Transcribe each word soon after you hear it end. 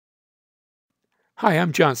Hi,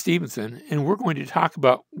 I'm John Stevenson, and we're going to talk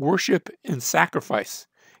about worship and sacrifice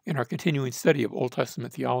in our continuing study of Old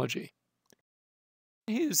Testament theology.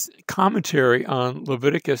 In his commentary on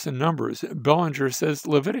Leviticus and Numbers, Bellinger says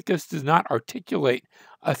Leviticus does not articulate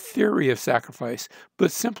a theory of sacrifice,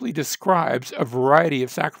 but simply describes a variety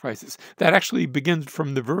of sacrifices. That actually begins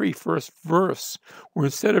from the very first verse, where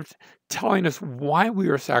instead of telling us why we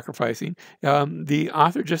are sacrificing, the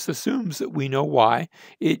author just assumes that we know why.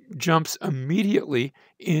 It jumps immediately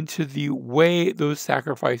into the way those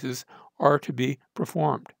sacrifices are to be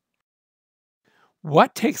performed.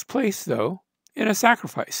 What takes place, though, in a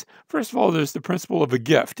sacrifice? First of all, there's the principle of a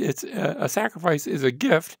gift. It's a sacrifice is a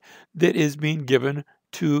gift that is being given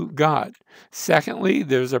to God. Secondly,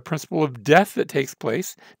 there's a principle of death that takes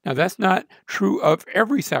place. Now, that's not true of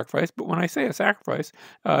every sacrifice, but when I say a sacrifice,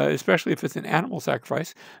 especially if it's an animal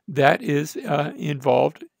sacrifice, that is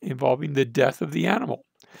involving the death of the animal.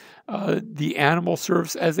 The animal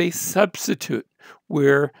serves as a substitute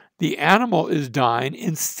where the animal is dying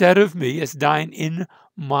instead of me. It's dying in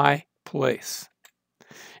my place.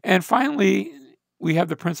 And finally, we have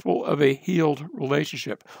the principle of a healed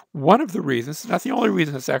relationship. One of the reasons, not the only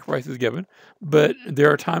reason a sacrifice is given, but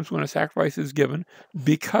there are times when a sacrifice is given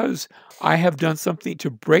because I have done something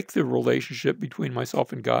to break the relationship between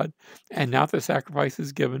myself and God, and now the sacrifice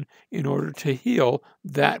is given in order to heal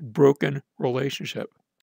that broken relationship.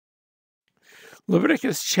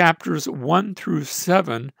 Leviticus chapters 1 through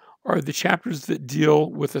 7 are the chapters that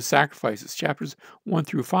deal with the sacrifices. Chapters 1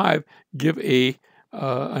 through 5 give a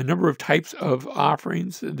number of types of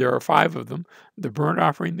offerings. There are 5 of them: the burnt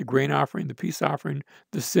offering, the grain offering, the peace offering,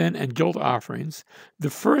 the sin and guilt offerings.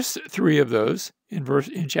 The first 3 of those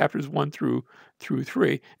in chapters 1 through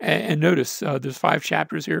 3. And notice there's 5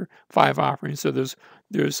 chapters here, 5 offerings. So there's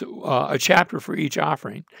a chapter for each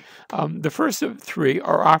offering. The first of 3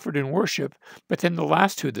 are offered in worship, but then the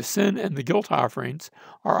last 2, the sin and the guilt offerings,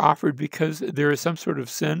 are offered because there is some sort of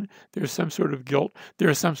sin, there's some sort of guilt, there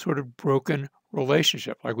is some sort of broken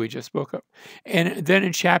relationship, like we just spoke of. And then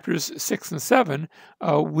in chapters 6 and 7,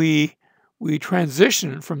 we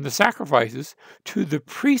transition from the sacrifices to the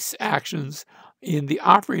priest's actions in the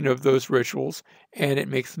offering of those rituals, and it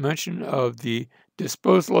makes mention of the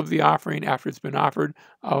disposal of the offering after it's been offered,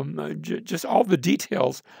 just all the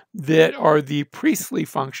details that are the priestly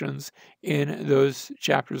functions in those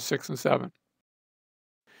chapters 6 and 7.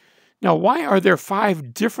 Now, why are there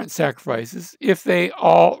 5 different sacrifices if they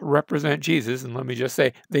all represent Jesus? And let me just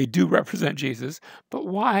say, they do represent Jesus, but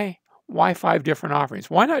why 5 different offerings?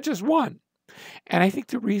 Why not just one? And I think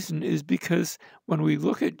the reason is because when we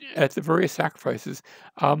look at the various sacrifices,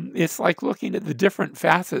 it's like looking at the different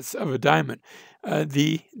facets of a diamond.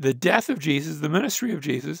 The death of Jesus, the ministry of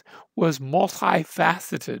Jesus, was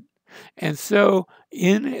multifaceted. And so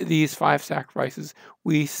in these 5 sacrifices,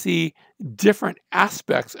 we see different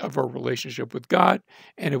aspects of our relationship with God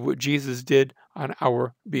and of what Jesus did on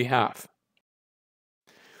our behalf.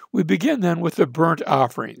 We begin then with the burnt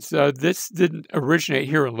offerings. This didn't originate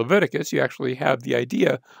here in Leviticus. You actually have the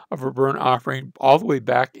idea of a burnt offering all the way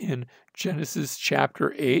back in Genesis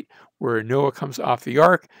chapter 8, where Noah comes off the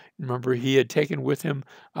ark. Remember, he had taken with him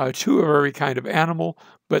 2 of every kind of animal,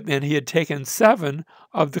 but then he had taken 7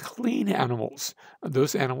 of the clean animals,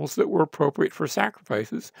 those animals that were appropriate for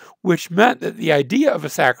sacrifices, which meant that the idea of a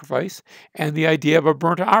sacrifice and the idea of a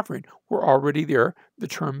burnt offering were already there. The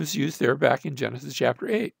term is used there back in Genesis chapter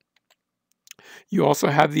 8. You also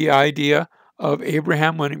have the idea of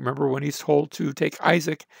Abraham, when he's told to take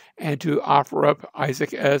Isaac and to offer up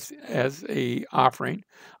Isaac as a offering.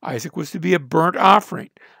 Isaac was to be a burnt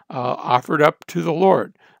offering, offered up to the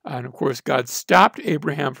Lord. And of course, God stopped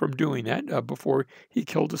Abraham from doing that before he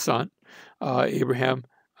killed his son. Abraham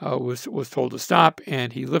was told to stop,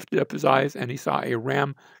 and he lifted up his eyes and he saw a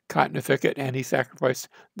ram caught in a thicket, and he sacrificed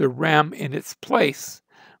the ram in its place.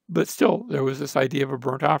 But still, there was this idea of a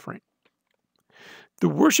burnt offering. The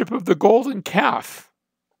worship of the golden calf.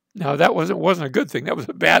 Now, that wasn't a good thing. That was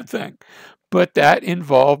a bad thing. But that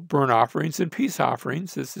involved burnt offerings and peace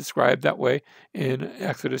offerings. It's described that way in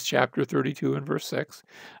Exodus chapter 32 and verse 6.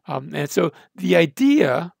 And so the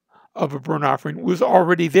idea of a burnt offering was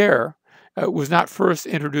already there. It was not first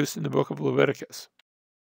introduced in the book of Leviticus.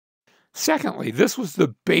 Secondly, this was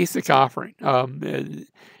the basic offering.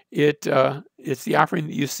 It's the offering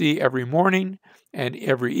that you see every morning and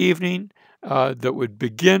every evening. That would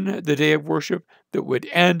begin the day of worship, that would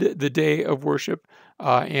end the day of worship,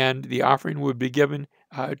 and the offering would be given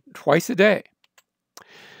twice a day.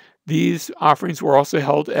 These offerings were also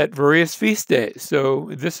held at various feast days. So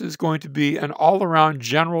this is going to be an all-around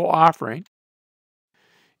general offering.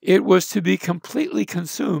 It was to be completely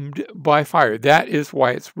consumed by fire. That is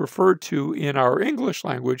why it's referred to in our English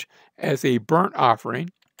language as a burnt offering.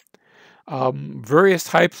 Various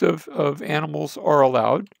types of animals are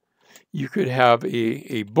allowed. You could have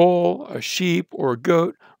a bull, a sheep, or a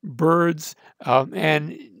goat, birds,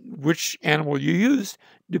 and which animal you used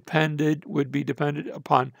would be dependent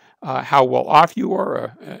upon how well off you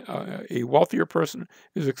are. A wealthier person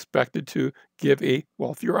is expected to give a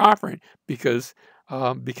wealthier offering because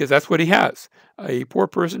that's what he has. A poor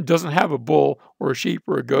person doesn't have a bull or a sheep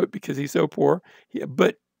or a goat because he's so poor,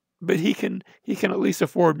 but he can at least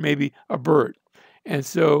afford maybe a bird. And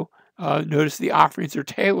so notice the offerings are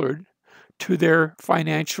tailored to their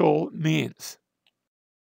financial means.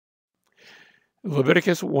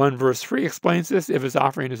 Leviticus 1 verse 3 explains this. If his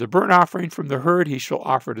offering is a burnt offering from the herd, he shall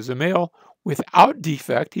offer it as a male. Without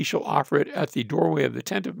defect, he shall offer it at the doorway of the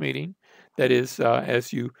tent of meeting. That is,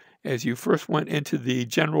 as you first went into the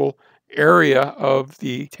general area of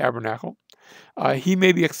the tabernacle. He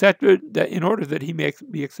may be accepted, that in order that he may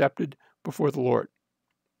be accepted before the Lord.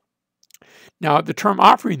 Now, the term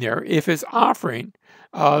offering there, if his offering,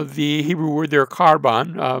 the Hebrew word there,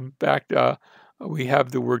 karban, we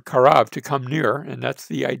have the word karav, to come near, and that's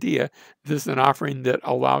the idea. This is an offering that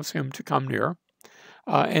allows him to come near.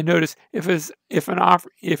 And notice if his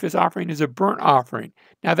offering is a burnt offering.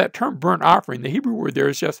 Now that term burnt offering, the Hebrew word there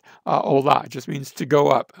is just olah, just means to go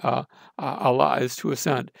up. Allah is to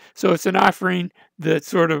ascend. So it's an offering that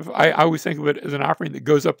sort of, I always think of it as an offering that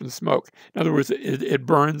goes up in smoke. In other words, it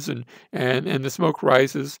burns and the smoke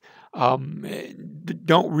rises.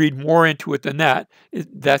 Don't read more into it than that.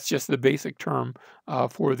 That's just the basic term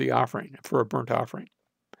for the offering, for a burnt offering.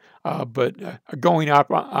 But a going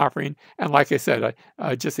up offering, and like I said,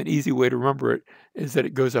 just an easy way to remember it is that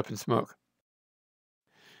it goes up in smoke.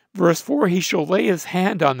 Verse 4, he shall lay his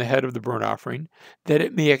hand on the head of the burnt offering, that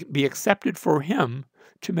it may be accepted for him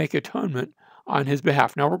to make atonement on his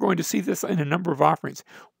behalf. Now we're going to see this in a number of offerings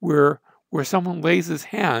where someone lays his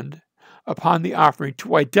hand upon the offering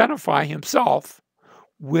to identify himself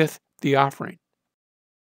with the offering.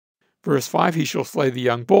 Verse 5, he shall slay the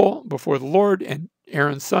young bull before the Lord, and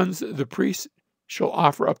Aaron's sons, the priests, shall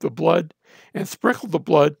offer up the blood and sprinkle the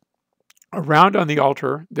blood around on the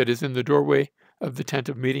altar that is in the doorway of the tent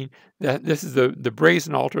of meeting. This is the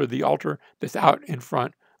brazen altar, the altar that's out in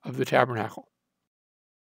front of the tabernacle.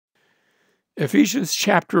 Ephesians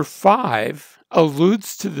chapter 5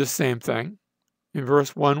 alludes to the same thing in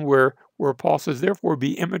verse 1 where Paul says, therefore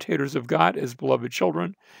be imitators of God as beloved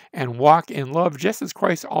children and walk in love just as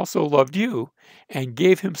Christ also loved you and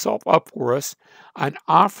gave himself up for us, an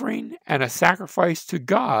offering and a sacrifice to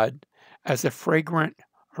God as a fragrant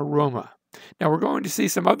aroma. Now we're going to see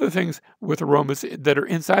some other things with aromas that are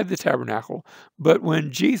inside the tabernacle, but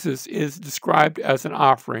when Jesus is described as an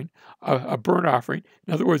offering, a burnt offering,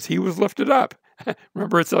 in other words, he was lifted up.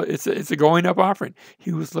 Remember, it's a going up offering.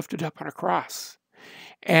 He was lifted up on a cross.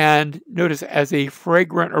 And notice, as a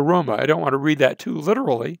fragrant aroma. I don't want to read that too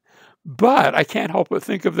literally, but I can't help but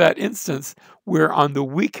think of that instance where on the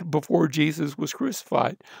week before Jesus was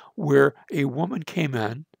crucified, where a woman came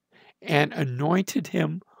in and anointed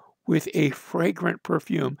him with a fragrant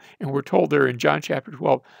perfume. And we're told there in John chapter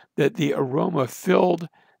 12 that the aroma filled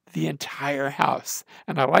the entire house.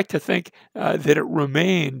 And I like to think that it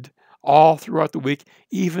remained all throughout the week,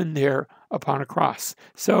 even there upon a cross.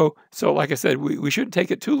 So like I said, we shouldn't take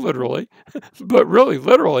it too literally, but really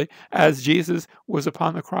literally, as Jesus was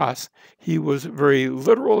upon the cross, he was very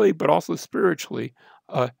literally, but also spiritually,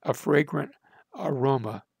 a fragrant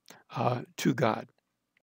aroma to God.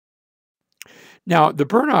 Now, the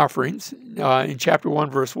burnt offerings, in chapter 1,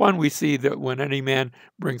 verse 1, we see that when any man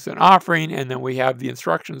brings an offering, and then we have the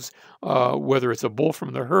instructions, whether it's a bull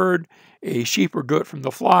from the herd, a sheep or goat from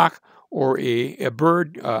the flock, or a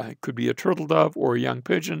bird, it could be a turtle dove or a young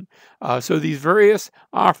pigeon. So these various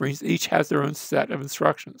offerings each has their own set of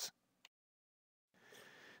instructions.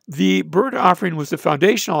 The burnt offering was the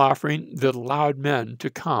foundational offering that allowed men to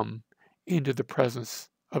come into the presence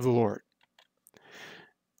of the Lord.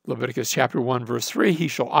 Leviticus chapter 1, verse 3, he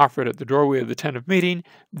shall offer it at the doorway of the tent of meeting,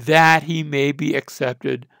 that he may be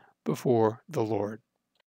accepted before the Lord.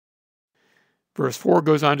 Verse 4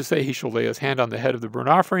 goes on to say, he shall lay his hand on the head of the burnt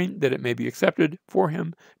offering, that it may be accepted for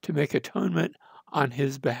him to make atonement on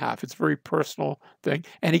his behalf. It's a very personal thing,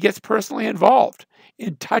 and he gets personally involved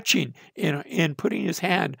in touching, in putting his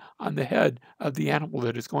hand on the head of the animal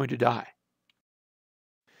that is going to die.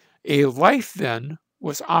 A life then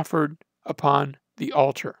was offered upon the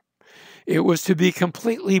altar. It was to be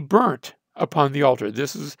completely burnt upon the altar.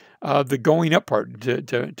 This is the going up part,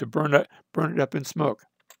 to burn it up in smoke.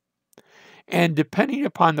 And depending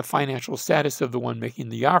upon the financial status of the one making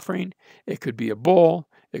the offering, it could be a bull,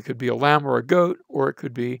 it could be a lamb or a goat, or it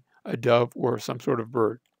could be a dove or some sort of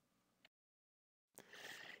bird.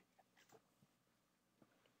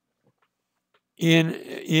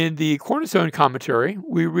 In the Cornerstone commentary,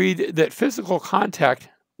 we read that physical contact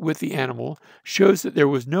with the animal shows that there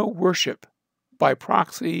was no worship by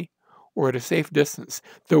proxy or at a safe distance.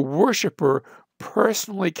 The worshiper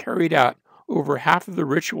personally carried out over half of the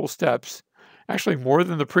ritual steps, actually more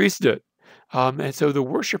than the priest did. And so the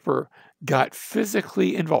worshiper got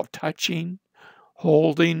physically involved, touching,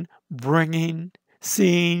 holding, bringing,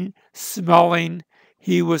 seeing, smelling.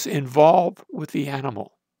 He was involved with the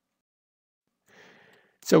animal.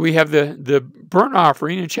 So we have the burnt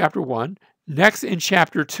offering in chapter 1. Next, in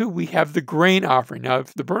chapter 2, we have the grain offering. Now,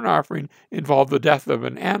 if the burnt offering involved the death of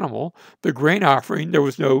an animal, the grain offering, there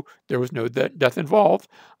was no death involved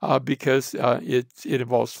because it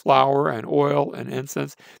involves flour and oil and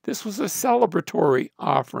incense. This was a celebratory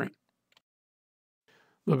offering.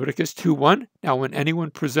 Leviticus 2:1. Now, when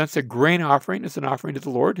anyone presents a grain offering as an offering to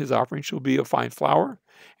the Lord, his offering shall be of fine flour,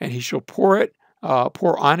 and he shall pour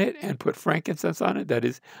on it and put frankincense on it. That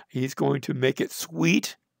is, he's going to make it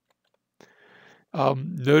sweet.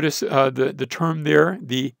 Notice the term there,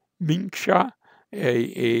 the minksha,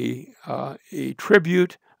 a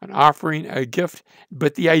tribute, an offering, a gift.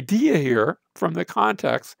 But the idea here from the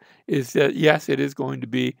context is that, yes, it is going to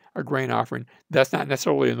be a grain offering. That's not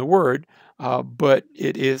necessarily in the word, but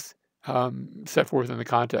it is set forth in the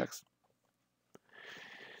context.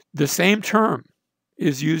 The same term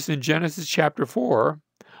is used in Genesis chapter 4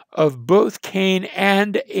 of both Cain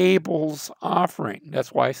and Abel's offering.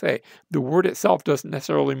 That's why I say the word itself doesn't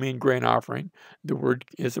necessarily mean grain offering. The word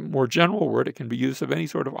is a more general word. It can be used of any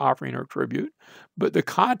sort of offering or tribute. But the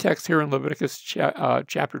context here in Leviticus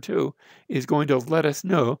chapter 2 is going to let us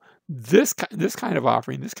know this kind of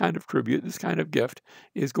offering, this kind of tribute, this kind of gift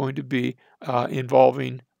is going to be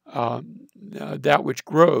involving that which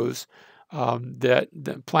grows, that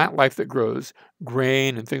the plant life that grows,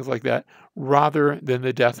 grain and things like that, rather than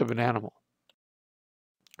the death of an animal.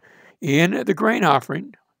 In the grain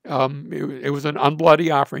offering, it was an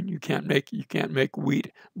unbloody offering. You can't make wheat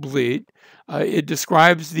bleed. It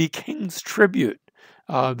describes the king's tribute.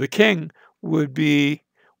 The king would be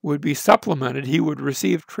supplemented. He would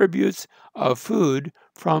receive tributes of food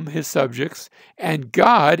from his subjects, and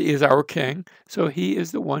God is our king, so he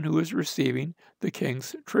is the one who is receiving the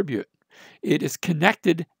king's tribute. It is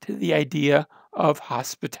connected to the idea of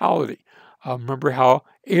hospitality. Remember how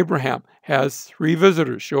Abraham has 3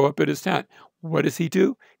 visitors show up at his tent. What does he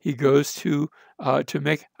do? He goes to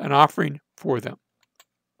make an offering for them.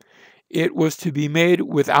 It was to be made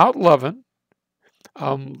without leaven.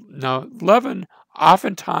 Now, leaven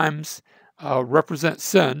oftentimes represents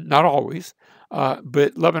sin, not always,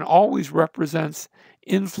 but leaven always represents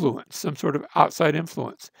influence, some sort of outside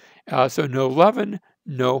influence. So no leaven,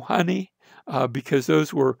 no honey, because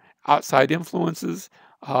those were outside influences,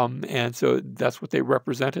 and so that's what they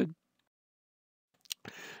represented.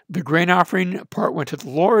 The grain offering part went to the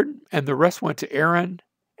Lord, and the rest went to Aaron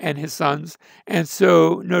and his sons. And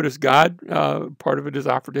so notice God, part of it is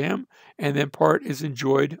offered to him, and then part is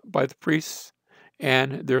enjoyed by the priests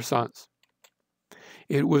and their sons.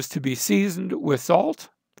 It was to be seasoned with salt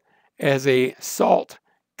as a salt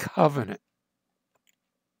covenant.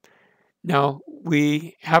 Now,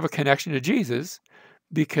 we have a connection to Jesus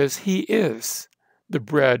because he is the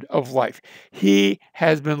bread of life. He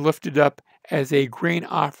has been lifted up as a grain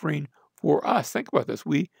offering for us. Think about this.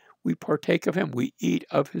 We partake of him. We eat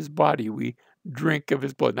of his body. We drink of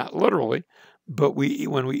his blood. Not literally, but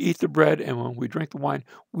when we eat the bread and when we drink the wine,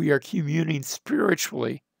 we are communing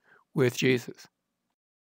spiritually with Jesus.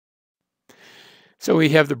 So we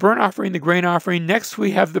have the burnt offering, the grain offering. Next,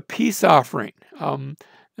 we have the peace offering.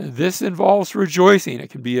 This involves rejoicing. It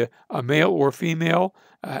can be a male or female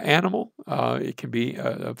animal. It can be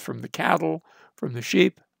from the cattle, from the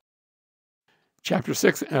sheep. Chapter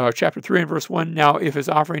 3 and verse 1, now if his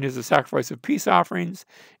offering is a sacrifice of peace offerings,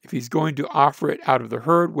 if he's going to offer it out of the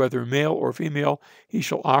herd, whether male or female, he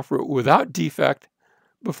shall offer it without defect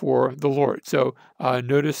before the Lord. So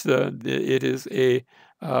notice it is a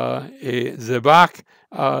zebach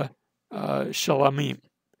shalamim.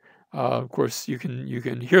 Of course, you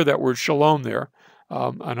can hear that word shalom there,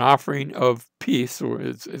 an offering of peace, or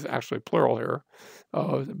it's actually plural here,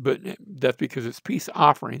 but that's because it's peace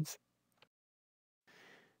offerings.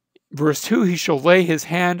 Verse 2, he shall lay his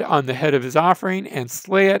hand on the head of his offering and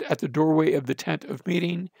slay it at the doorway of the tent of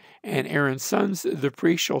meeting, and Aaron's sons, the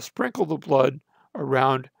priest, shall sprinkle the blood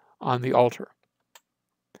around on the altar.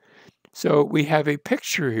 So we have a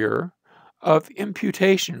picture here of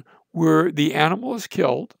imputation, where the animal is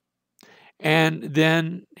killed, and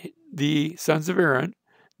then the sons of Aaron,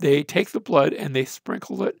 they take the blood and they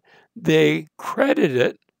sprinkle it, they credit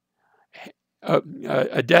it,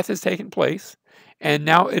 a death has taken place, and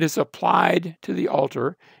now it is applied to the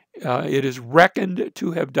altar. It is reckoned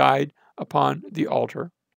to have died upon the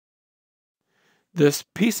altar. This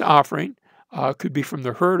peace offering could be from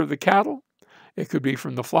the herd of the cattle. It could be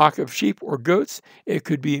from the flock of sheep or goats. It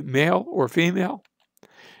could be male or female.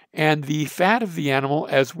 And the fat of the animal,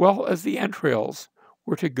 as well as the entrails,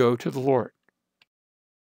 were to go to the Lord.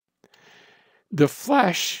 The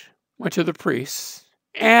flesh went to the priests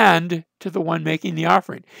and to the one making the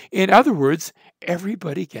offering. In other words,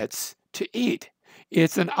 everybody gets to eat.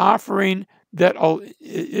 It's an offering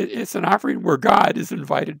it's an offering where God is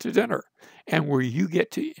invited to dinner, and where you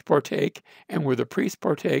get to partake, and where the priests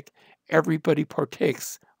partake. Everybody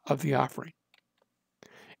partakes of the offering.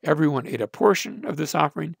 Everyone ate a portion of this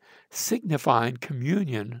offering, signifying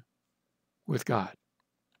communion with God.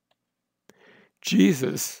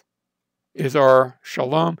 Jesus is our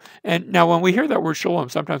shalom. And now when we hear that word shalom,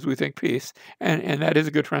 sometimes we think peace, and that is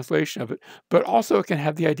a good translation of it, but also it can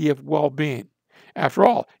have the idea of well-being. After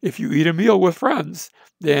all, if you eat a meal with friends,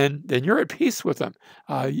 then you're at peace with them.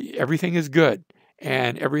 Everything is good,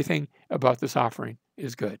 and everything about this offering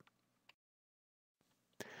is good.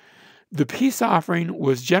 The peace offering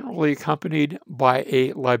was generally accompanied by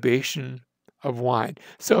a libation of wine.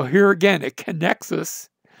 So here again, it connects us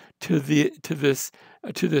to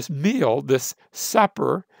this meal, this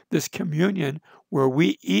supper, this communion, where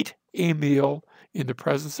we eat a meal in the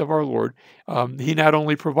presence of our Lord. He not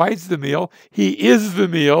only provides the meal, he is the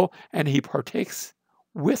meal, and he partakes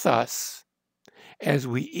with us as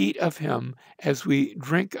we eat of him, as we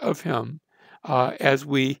drink of him, as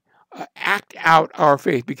we act out our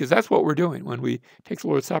faith, because that's what we're doing when we take the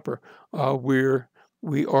Lord's Supper.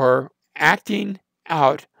 We are acting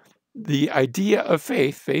out the idea of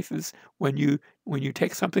faith. Faith is when you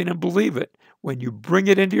take something and believe it, when you bring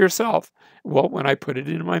it into yourself. Well, when I put it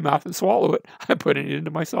into my mouth and swallow it, I'm putting it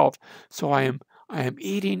into myself. So I am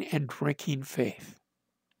eating and drinking faith.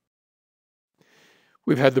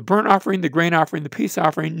 We've had the burnt offering, the grain offering, the peace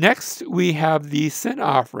offering. Next, we have the sin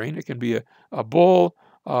offering. It can be a bull,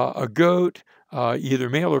 a goat, either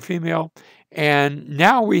male or female. And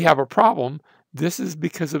now we have a problem. This is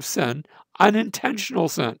because of sin, unintentional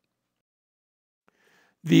sin.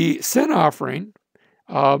 The sin offering,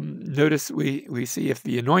 notice we see if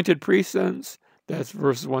the anointed priest sins, that's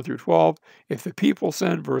verses 1 through 12. If the people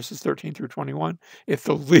sin, verses 13 through 21. If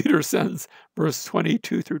the leader sins, verses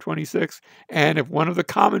 22 through 26. And if one of the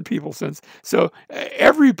common people sins. So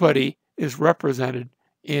everybody is represented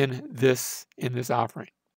in this offering.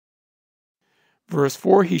 Verse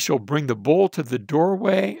 4, he shall bring the bull to the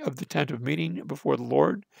doorway of the tent of meeting before the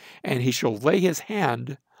Lord, and he shall lay his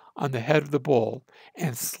hand on the head of the bull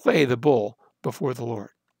and slay the bull before the Lord.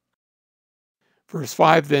 Verse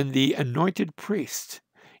 5, then the anointed priest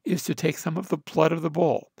is to take some of the blood of the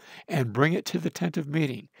bull and bring it to the tent of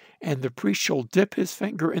meeting, and the priest shall dip his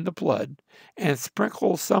finger in the blood and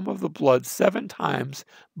sprinkle some of the blood 7 times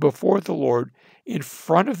before the Lord in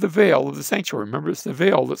front of the veil of the sanctuary. Remember, it's the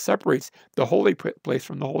veil that separates the holy place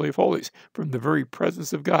from the Holy of Holies, from the very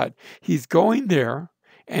presence of God. He's going there,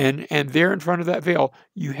 and there in front of that veil,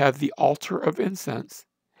 you have the altar of incense,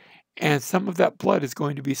 and some of that blood is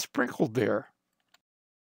going to be sprinkled there.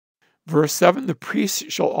 Verse 7, the priest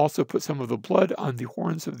shall also put some of the blood on the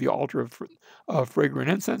horns of the altar of fragrant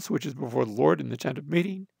incense, which is before the Lord in the tent of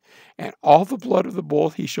meeting. And all the blood of the bull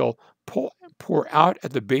he shall pour out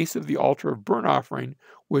at the base of the altar of burnt offering,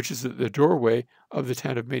 which is at the doorway of the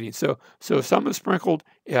tent of meeting. So some is sprinkled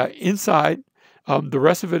inside. The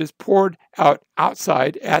rest of it is poured out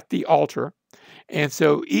outside at the altar. And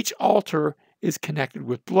so each altar is connected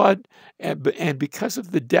with blood, and because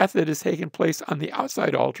of the death that has taken place on the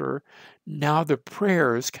outside altar, now the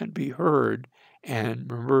prayers can be heard.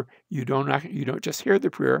 And remember, you don't just hear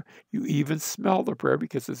the prayer, you even smell the prayer,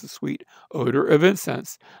 because it's a sweet odor of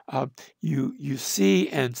incense. You see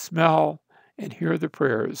and smell and hear the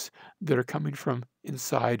prayers that are coming from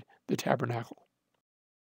inside the tabernacle.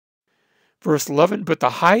 Verse 11, but the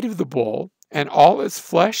hide of the bull and all its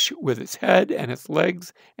flesh, with its head and its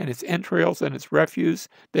legs and its entrails and its refuse,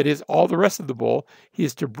 that is, all the rest of the bull, he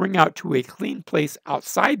is to bring out to a clean place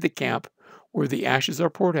outside the camp where the ashes are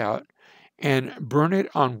poured out, and burn it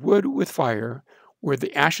on wood with fire. Where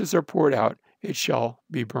the ashes are poured out, it shall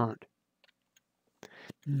be burned.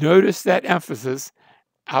 Notice that emphasis,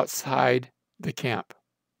 outside the camp.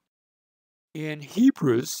 In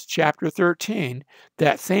Hebrews chapter 13,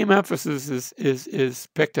 that same emphasis is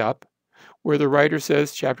picked up, where the writer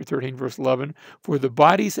says, chapter 13, verse 11, "For the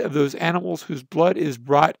bodies of those animals whose blood is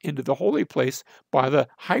brought into the holy place by the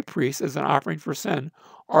high priest as an offering for sin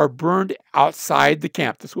are burned outside the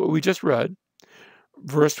camp." That's what we just read.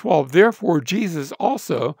 Verse 12, "Therefore Jesus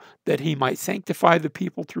also, that he might sanctify the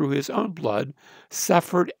people through his own blood,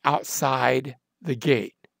 suffered outside the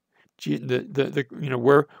gate."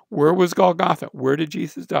 Where was Golgotha? Where did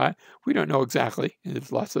Jesus die? We don't know exactly.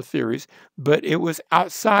 There's lots of theories, but it was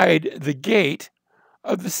outside the gate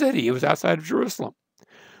of the city. It was outside of Jerusalem.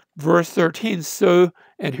 Verse 13,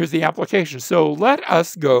 and here's the application. "So let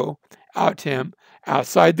us go out to him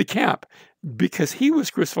outside the camp," because he was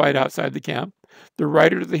crucified outside the camp. The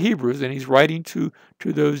writer to the Hebrews, and he's writing to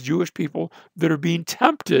those Jewish people that are being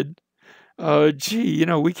tempted.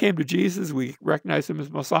 We came to Jesus, we recognized him as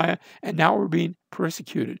Messiah, and now we're being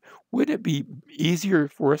persecuted. Wouldn't it be easier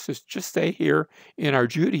for us to just stay here in our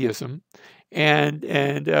Judaism, and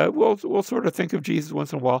we'll sort of think of Jesus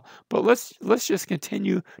once in a while, but let's just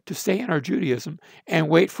continue to stay in our Judaism and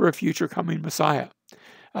wait for a future coming Messiah.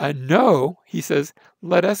 No, he says,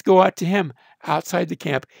 let us go out to him outside the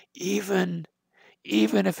camp, even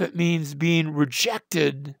if it means being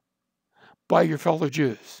rejected by your fellow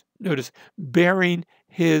Jews. Notice, bearing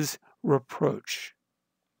his reproach.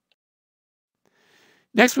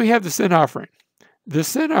 Next, we have the sin offering. The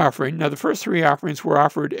sin offering, now the first three offerings were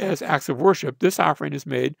offered as acts of worship. This offering is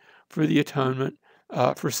made for the atonement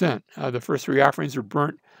for sin. The first three offerings are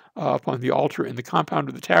burnt upon the altar in the compound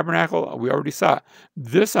of the tabernacle. We already saw it.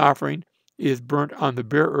 This offering is burnt on the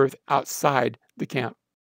bare earth outside the camp.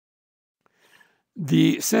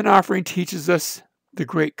 The sin offering teaches us the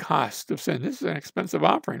great cost of sin. This is an expensive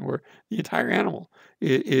offering where the entire animal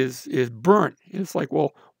is burnt. It's like,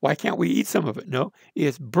 well, why can't we eat some of it? No,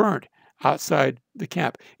 it's burnt outside the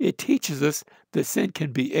camp. It teaches us that sin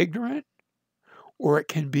can be ignorant or it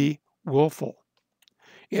can be willful.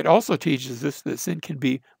 It also teaches us that sin can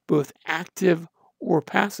be both active or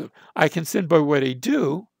passive. I can sin by what I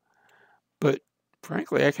do, but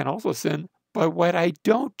frankly, I can also sin by what I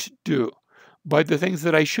don't do, by the things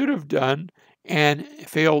that I should have done and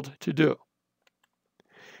failed to do.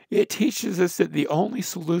 It teaches us that the only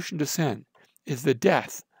solution to sin is the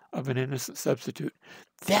death of an innocent substitute.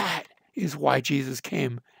 That is why Jesus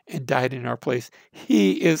came and died in our place.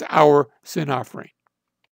 He is our sin offering.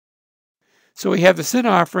 So we have the sin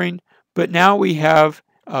offering, but now we have,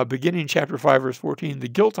 beginning in chapter 5, verse 14, the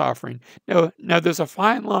guilt offering. Now there's a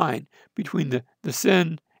fine line between the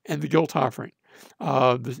sin and the guilt offering.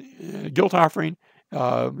 The guilt offering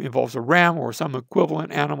involves a ram or some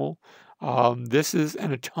equivalent animal. This is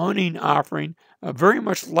an atoning offering, very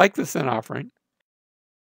much like the sin offering.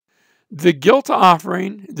 The guilt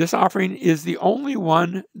offering, this offering is the only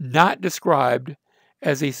one not described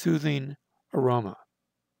as a soothing aroma,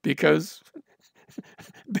 because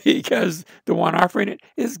the one offering it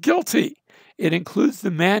is guilty. It includes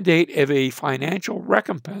the mandate of a financial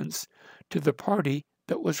recompense to the party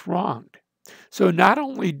that was wronged. So not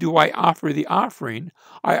only do I offer the offering,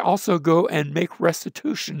 I also go and make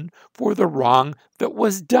restitution for the wrong that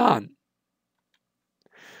was done.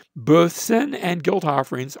 Both sin and guilt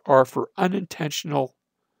offerings are for unintentional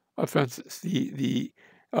offenses.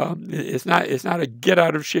 It's not a get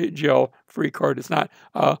out of jail free card. It's not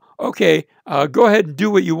okay. Go ahead and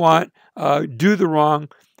do what you want. Do the wrong.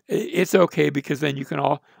 It's okay because then you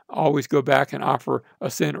can always go back and offer a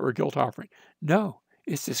sin or a guilt offering. No.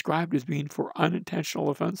 It's described as being for unintentional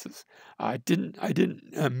offenses. I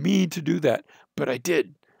didn't mean to do that, but I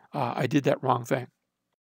did. I did that wrong thing.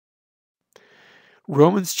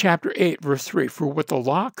 Romans chapter 8, verse 3, "For what the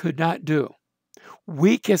law could not do,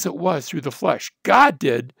 weak as it was through the flesh, God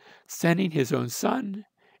did, sending his own Son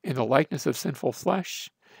in the likeness of sinful flesh,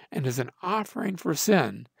 and as an offering for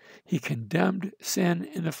sin, he condemned sin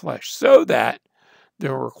in the flesh, so that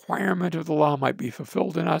the requirement of the law might be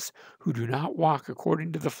fulfilled in us who do not walk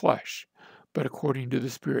according to the flesh, but according to the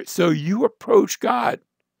Spirit." So you approach God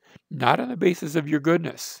not on the basis of your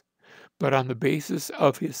goodness, but on the basis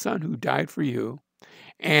of his Son who died for you,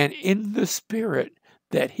 and in the Spirit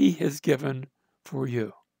that he has given for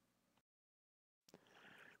you.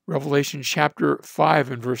 Revelation chapter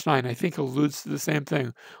 5 and verse 9, I think, alludes to the same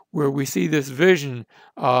thing, where we see this vision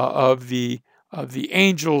of the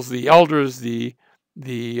angels, the elders, the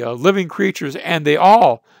living creatures, and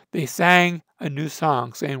they sang a new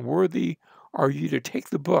song, saying, "Worthy are you to take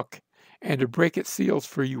the book and to break its seals,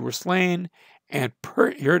 for you were slain and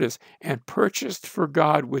here it is, and purchased for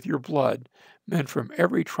God with your blood men from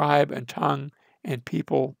every tribe and tongue and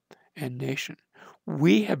people and nation."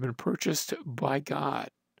 We have been purchased by God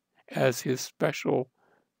as his special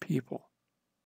people.